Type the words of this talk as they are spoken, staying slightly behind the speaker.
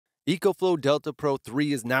EcoFlow Delta Pro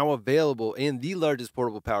 3 is now available and the largest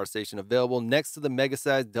portable power station available next to the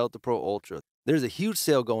mega-sized Delta Pro Ultra. There's a huge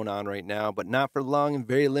sale going on right now, but not for long and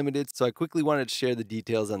very limited, so I quickly wanted to share the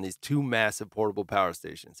details on these two massive portable power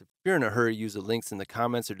stations. If you're in a hurry, use the links in the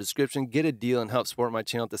comments or description, get a deal, and help support my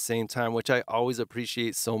channel at the same time, which I always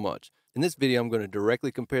appreciate so much. In this video, I'm going to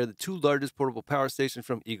directly compare the two largest portable power stations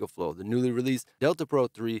from EcoFlow, the newly released Delta Pro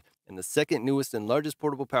 3 and the second newest and largest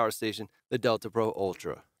portable power station, the Delta Pro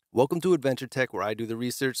Ultra. Welcome to Adventure Tech, where I do the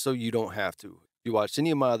research so you don't have to. If you watched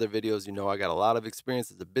any of my other videos, you know I got a lot of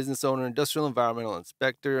experience as a business owner, industrial environmental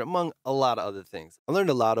inspector, among a lot of other things. I learned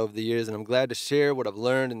a lot over the years, and I'm glad to share what I've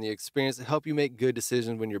learned and the experience to help you make good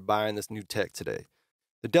decisions when you're buying this new tech today.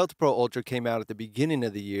 The Delta Pro Ultra came out at the beginning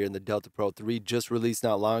of the year, and the Delta Pro 3 just released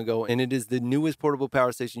not long ago, and it is the newest portable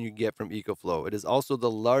power station you can get from EcoFlow. It is also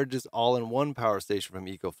the largest all-in-one power station from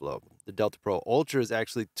EcoFlow. The Delta Pro Ultra is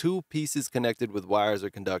actually two pieces connected with wires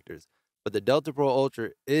or conductors, but the Delta Pro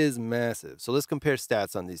Ultra is massive. So let's compare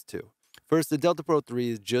stats on these two. First, the Delta Pro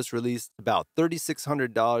 3 is just released about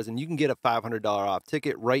 $3,600, and you can get a $500 off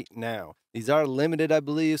ticket right now. These are limited, I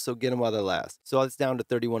believe, so get them while they last. So it's down to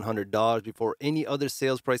 $3,100 before any other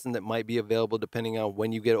sales pricing that might be available depending on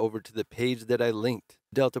when you get over to the page that I linked.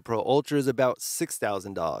 Delta Pro Ultra is about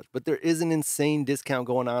 $6,000, but there is an insane discount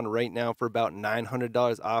going on right now for about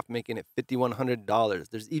 $900 off, making it $5,100.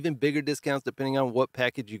 There's even bigger discounts depending on what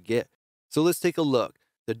package you get. So let's take a look.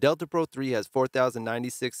 The Delta Pro 3 has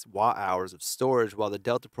 4,096 watt-hours of storage, while the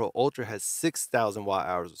Delta Pro Ultra has 6,000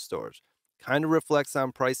 watt-hours of storage. Kind of reflects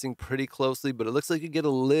on pricing pretty closely, but it looks like you get a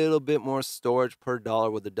little bit more storage per dollar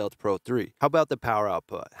with the Delta Pro 3. How about the power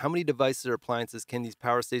output? How many devices or appliances can these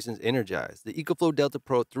power stations energize? The EcoFlow Delta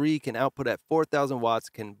Pro 3 can output at 4,000 watts,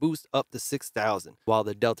 can boost up to 6,000, while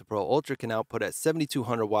the Delta Pro Ultra can output at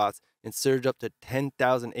 7,200 watts and surge up to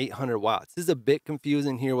 10,800 watts. This is a bit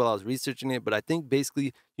confusing here while I was researching it, but I think basically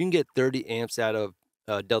you can get 30 amps out of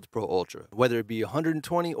Delta Pro Ultra, whether it be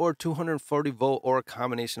 120 or 240 volt or a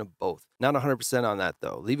combination of both. Not 100% on that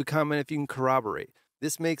though. Leave a comment if you can corroborate.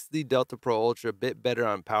 This makes the Delta Pro Ultra a bit better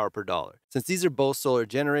on power per dollar. Since these are both solar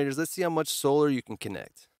generators, let's see how much solar you can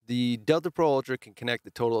connect. The Delta Pro Ultra can connect a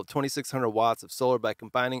total of 2,600 watts of solar by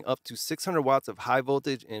combining up to 600 watts of high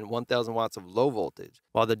voltage and 1,000 watts of low voltage,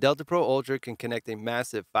 while the Delta Pro Ultra can connect a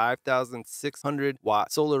massive 5,600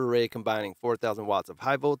 watt solar array combining 4,000 watts of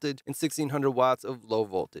high voltage and 1,600 watts of low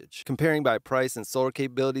voltage. Comparing by price and solar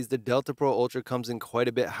capabilities, the Delta Pro Ultra comes in quite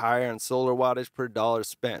a bit higher on solar wattage per dollar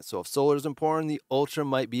spent, so if solar is important, the Ultra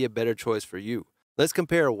might be a better choice for you. Let's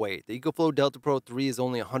compare weight. The EcoFlow Delta Pro 3 is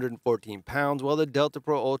only 114 pounds, while the Delta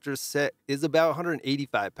Pro Ultra set is about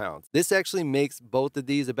 185 pounds. This actually makes both of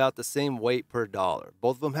these about the same weight per dollar.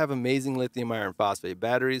 Both of them have amazing lithium iron phosphate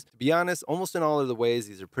batteries. To be honest, almost in all of the ways,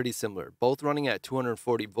 these are pretty similar. Both running at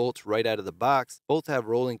 240 volts right out of the box. Both have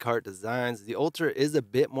rolling cart designs. The Ultra is a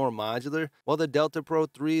bit more modular, while the Delta Pro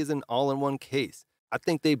 3 is an all-in-one case. I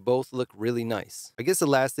think they both look really nice. I guess the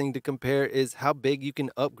last thing to compare is how big you can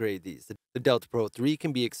upgrade these. The Delta Pro 3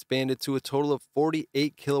 can be expanded to a total of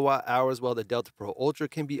 48 kilowatt hours, while the Delta Pro Ultra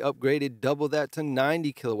can be upgraded double that to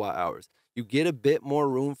 90 kilowatt hours. You get a bit more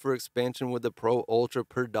room for expansion with the Pro Ultra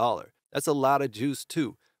per dollar. That's a lot of juice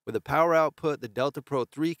too. With the power output, the Delta Pro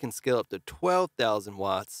 3 can scale up to 12,000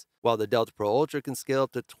 watts, while the Delta Pro Ultra can scale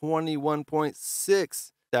up to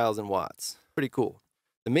 21.6 thousand watts. Pretty cool.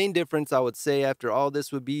 The main difference I would say after all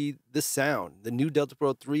this would be the sound. The new Delta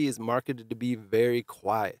Pro 3 is marketed to be very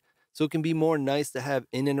quiet, so it can be more nice to have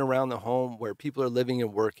in and around the home where people are living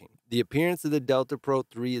and working. The appearance of the Delta Pro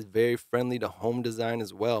 3 is very friendly to home design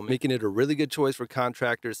as well, making it a really good choice for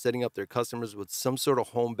contractors setting up their customers with some sort of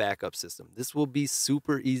home backup system. This will be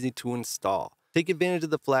super easy to install. Take advantage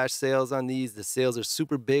of the flash sales on these. The sales are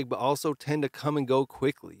super big, but also tend to come and go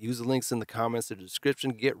quickly. Use the links in the comments or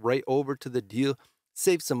description to get right over to the deal.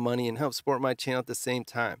 Save some money and help support my channel at the same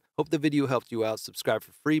time. Hope the video helped you out. Subscribe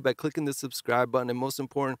for free by clicking the subscribe button, and most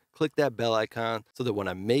important, click that bell icon so that when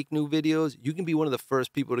I make new videos, you can be one of the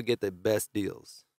first people to get the best deals.